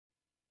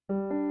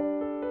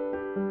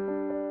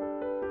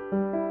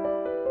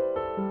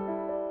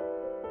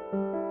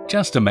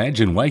Just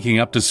imagine waking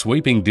up to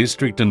sweeping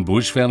district and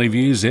bush valley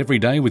views every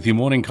day with your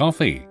morning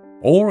coffee,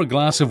 or a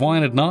glass of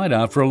wine at night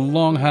after a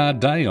long hard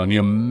day on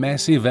your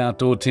massive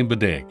outdoor timber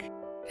deck.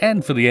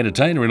 And for the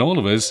entertainer in all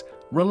of us,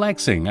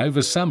 relaxing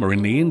over summer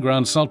in the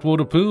in-ground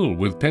saltwater pool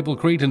with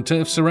pebblecrete and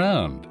turf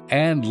surround,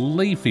 and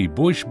leafy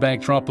bush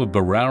backdrop of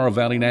Berowra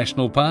Valley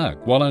National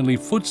Park, while only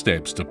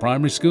footsteps to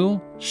primary school,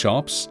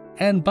 shops,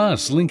 and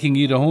bus linking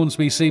you to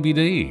Hornsby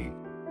CBD.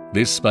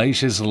 This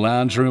spacious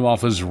lounge room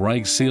offers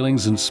raked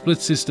ceilings and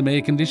split-system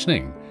air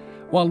conditioning,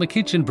 while the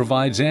kitchen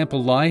provides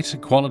ample light,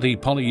 quality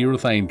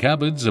polyurethane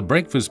cupboards, a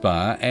breakfast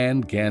bar,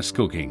 and gas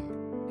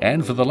cooking.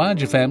 And for the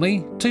larger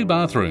family, 2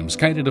 bathrooms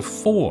cater to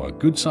 4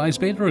 good-sized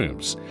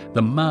bedrooms,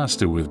 the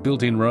master with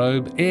built-in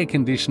robe, air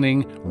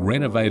conditioning,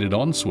 renovated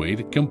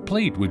ensuite,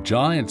 complete with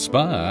giant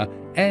spa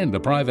and a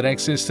private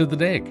access to the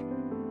deck.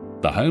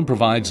 The home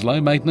provides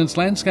low-maintenance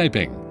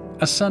landscaping,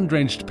 a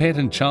sun-drenched pet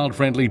and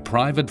child-friendly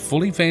private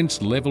fully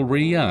fenced level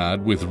rear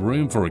yard with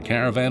room for a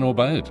caravan or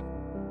boat.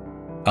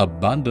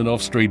 Abundant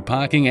off-street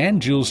parking and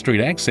dual street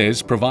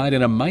access provide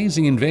an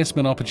amazing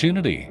investment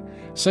opportunity.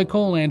 So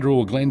call Andrew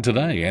or Glenn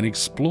today and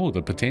explore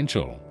the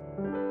potential.